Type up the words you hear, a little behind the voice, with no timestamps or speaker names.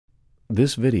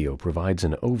This video provides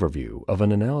an overview of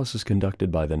an analysis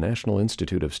conducted by the National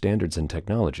Institute of Standards and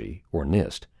Technology, or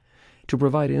NIST, to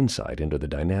provide insight into the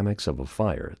dynamics of a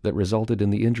fire that resulted in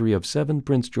the injury of 7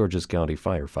 Prince George's County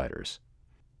firefighters.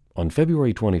 On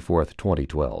February 24,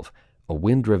 2012, a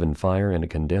wind-driven fire in a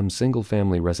condemned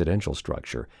single-family residential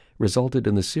structure resulted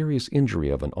in the serious injury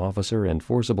of an officer and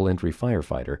forcible entry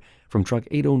firefighter from Truck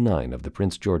 809 of the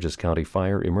Prince George's County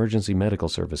Fire Emergency Medical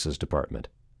Services Department.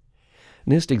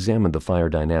 NIST examined the fire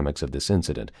dynamics of this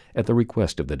incident at the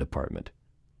request of the department.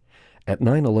 At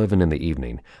 9:11 in the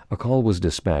evening, a call was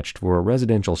dispatched for a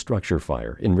residential structure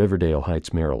fire in Riverdale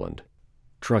Heights, Maryland.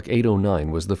 Truck 809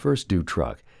 was the first due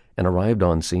truck and arrived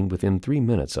on scene within 3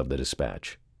 minutes of the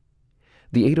dispatch.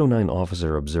 The 809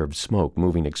 officer observed smoke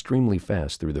moving extremely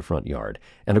fast through the front yard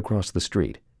and across the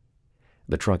street.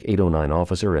 The Truck 809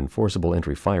 officer and forcible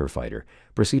entry firefighter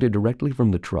proceeded directly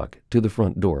from the truck to the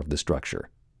front door of the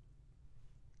structure.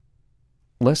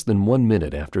 Less than 1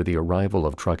 minute after the arrival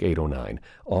of Truck 809,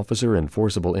 officer and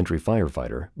forcible entry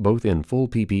firefighter, both in full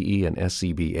PPE and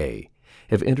SCBA,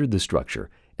 have entered the structure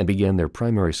and began their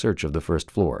primary search of the first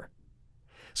floor.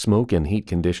 Smoke and heat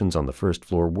conditions on the first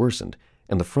floor worsened,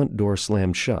 and the front door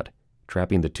slammed shut,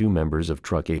 trapping the 2 members of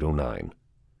Truck 809.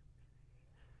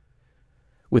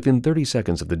 Within 30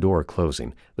 seconds of the door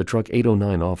closing, the Truck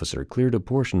 809 officer cleared a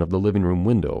portion of the living room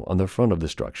window on the front of the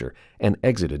structure and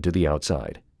exited to the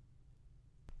outside.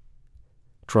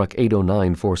 Truck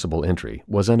 809 forcible entry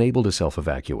was unable to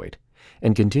self-evacuate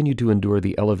and continued to endure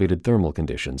the elevated thermal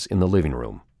conditions in the living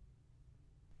room.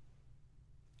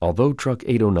 Although Truck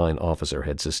 809 officer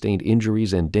had sustained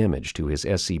injuries and damage to his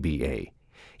SCBA,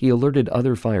 he alerted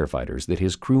other firefighters that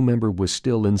his crew member was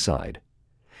still inside.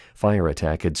 Fire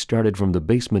attack had started from the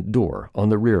basement door on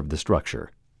the rear of the structure.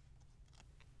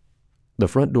 The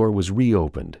front door was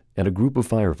reopened, and a group of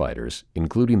firefighters,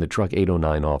 including the Truck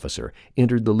 809 officer,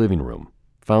 entered the living room,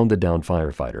 found the downed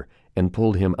firefighter, and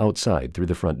pulled him outside through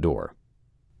the front door.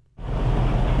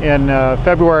 In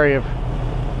February of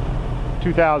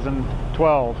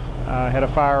 2012, I had a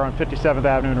fire on 57th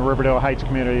Avenue in the Riverdale Heights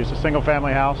community. It's a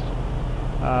single-family house,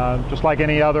 just like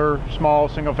any other small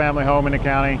single-family home in the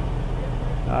county.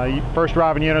 First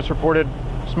arriving units reported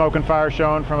smoke and fire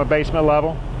shown from a basement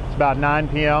level. It's about 9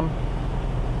 p.m.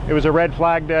 It was a red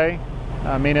flag day,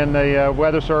 meaning the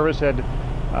Weather Service had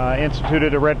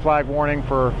instituted a red flag warning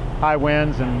for high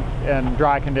winds and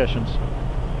dry conditions.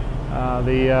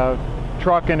 The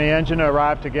truck and the engine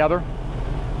arrived together.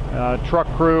 Truck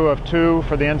crew of 2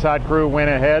 for the inside crew went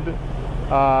ahead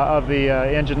of the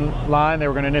engine line. They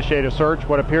were going to initiate a search,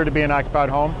 what appeared to be an occupied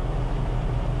home.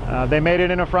 They made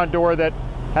it in a front door that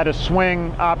had a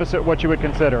swing opposite what you would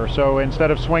consider. So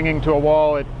instead of swinging to a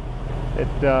wall,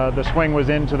 the swing was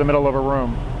into the middle of a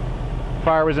room.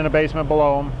 Fire was in a basement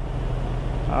below them.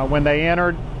 When they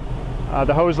entered,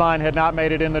 the hose line had not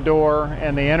made it in the door,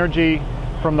 and the energy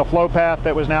from the flow path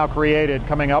that was now created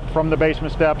coming up from the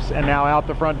basement steps and now out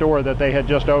the front door that they had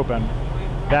just opened,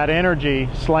 that energy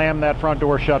slammed that front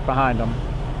door shut behind them.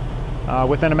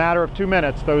 Within a matter of 2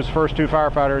 minutes, those first 2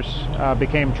 firefighters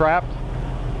became trapped,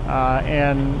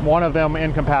 and one of them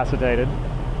incapacitated.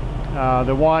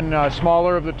 The one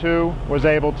smaller of the 2 was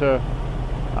able to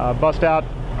bust out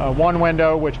one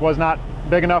window, which was not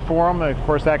big enough for him. Of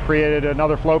course, that created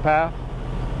another flow path.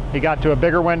 He got to a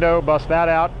bigger window, bust that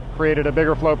out, created a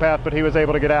bigger flow path, but he was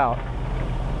able to get out.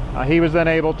 He was then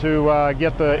able to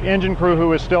get the engine crew, who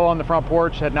was still on the front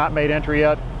porch, had not made entry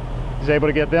yet. He was able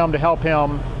to get them to help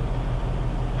him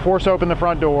force open the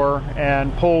front door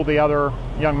and pull the other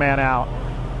young man out.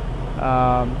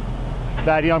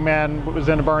 That young man was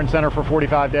in a burn center for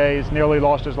 45 days, nearly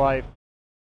lost his life.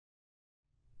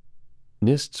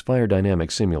 NIST's Fire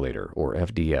Dynamics Simulator, or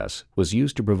FDS, was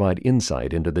used to provide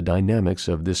insight into the dynamics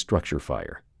of this structure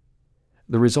fire.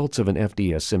 The results of an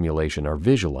FDS simulation are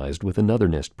visualized with another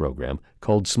NIST program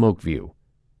called SmokeView.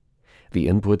 The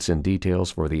inputs and details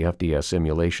for the FDS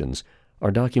simulations are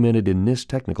documented in NIST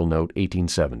Technical Note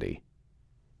 1870.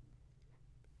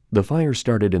 The fire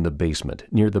started in the basement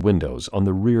near the windows on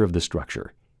the rear of the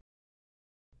structure.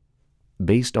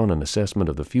 Based on an assessment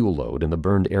of the fuel load in the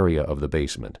burned area of the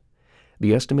basement,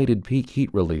 the estimated peak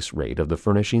heat release rate of the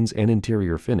furnishings and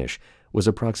interior finish was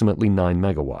approximately 9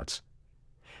 megawatts.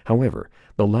 However,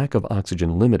 the lack of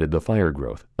oxygen limited the fire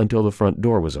growth until the front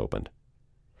door was opened.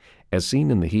 As seen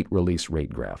in the heat release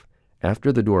rate graph,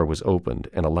 after the door was opened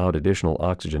and allowed additional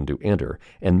oxygen to enter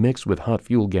and mix with hot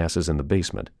fuel gases in the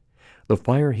basement, the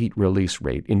fire heat release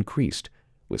rate increased,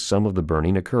 with some of the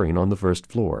burning occurring on the first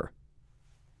floor.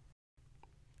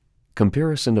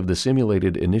 Comparison of the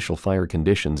simulated initial fire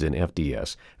conditions in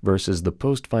FDS versus the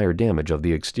post-fire damage of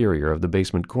the exterior of the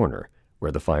basement corner,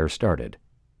 where the fire started.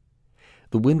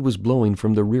 The wind was blowing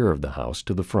from the rear of the house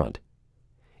to the front.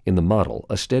 In the model,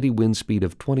 a steady wind speed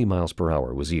of 20 miles per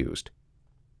hour was used.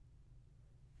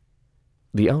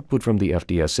 The output from the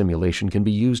FDS simulation can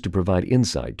be used to provide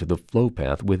insight to the flow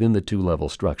path within the two-level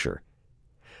structure.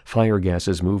 Fire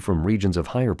gases move from regions of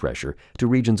higher pressure to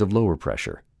regions of lower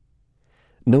pressure.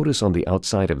 Notice on the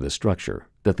outside of the structure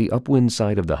that the upwind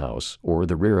side of the house, or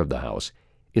the rear of the house,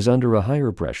 is under a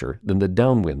higher pressure than the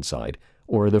downwind side,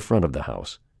 or the front of the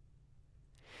house.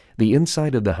 The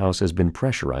inside of the house has been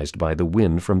pressurized by the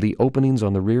wind from the openings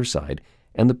on the rear side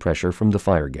and the pressure from the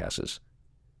fire gases.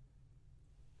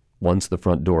 Once the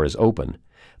front door is open,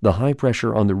 the high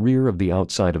pressure on the rear of the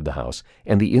outside of the house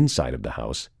and the inside of the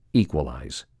house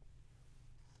equalize.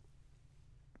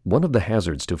 One of the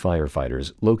hazards to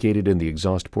firefighters located in the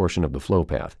exhaust portion of the flow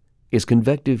path is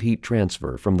convective heat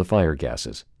transfer from the fire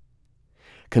gases.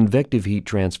 Convective heat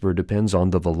transfer depends on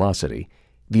the velocity,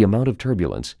 the amount of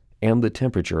turbulence, and the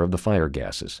temperature of the fire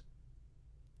gases.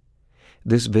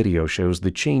 This video shows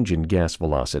the change in gas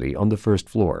velocity on the first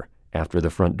floor after the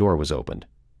front door was opened.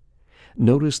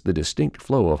 Notice the distinct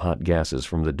flow of hot gases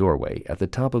from the doorway at the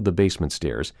top of the basement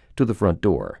stairs to the front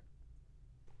door.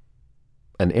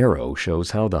 An arrow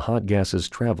shows how the hot gases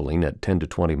traveling at 10 to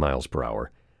 20 miles per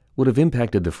hour would have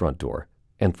impacted the front door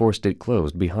and forced it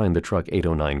closed behind the Truck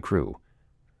 809 crew.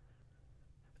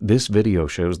 This video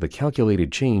shows the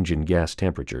calculated change in gas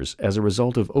temperatures as a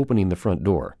result of opening the front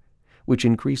door, which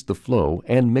increased the flow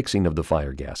and mixing of the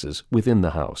fire gases within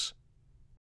the house.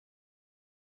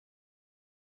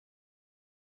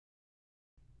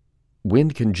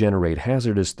 Wind can generate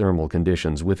hazardous thermal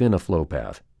conditions within a flow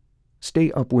path.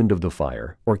 Stay upwind of the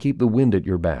fire or keep the wind at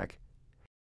your back.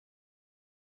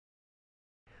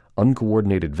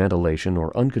 Uncoordinated ventilation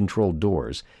or uncontrolled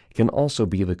doors can also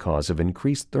be the cause of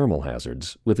increased thermal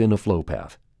hazards within a flow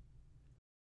path.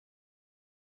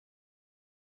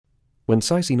 When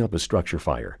sizing up a structure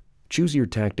fire, choose your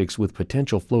tactics with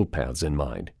potential flow paths in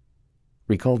mind.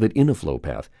 Recall that in a flow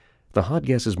path, the hot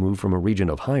gases move from a region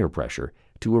of higher pressure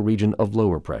to a region of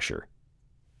lower pressure.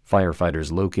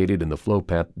 Firefighters located in the flow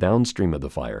path downstream of the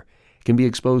fire can be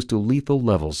exposed to lethal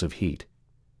levels of heat.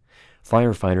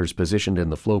 Firefighters positioned in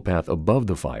the flow path above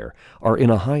the fire are in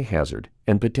a high hazard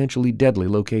and potentially deadly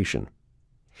location.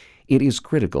 It is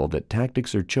critical that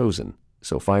tactics are chosen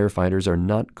so firefighters are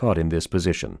not caught in this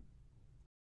position.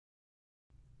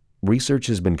 Research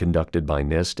has been conducted by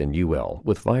NIST and UL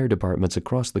with fire departments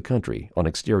across the country on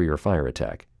exterior fire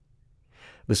attack.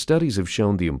 The studies have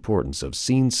shown the importance of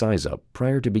scene size-up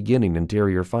prior to beginning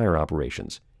interior fire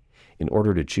operations in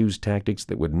order to choose tactics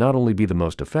that would not only be the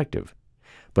most effective,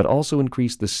 but also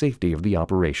increase the safety of the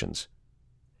operations.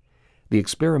 The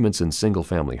experiments in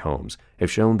single-family homes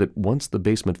have shown that once the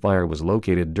basement fire was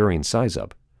located during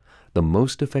size-up, the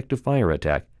most effective fire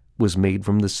attack was made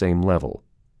from the same level.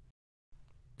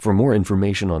 For more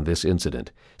information on this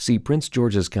incident, see Prince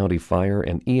George's County Fire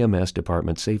and EMS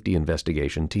Department Safety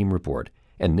Investigation Team Report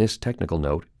and NIST Technical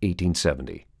Note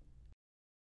 1870.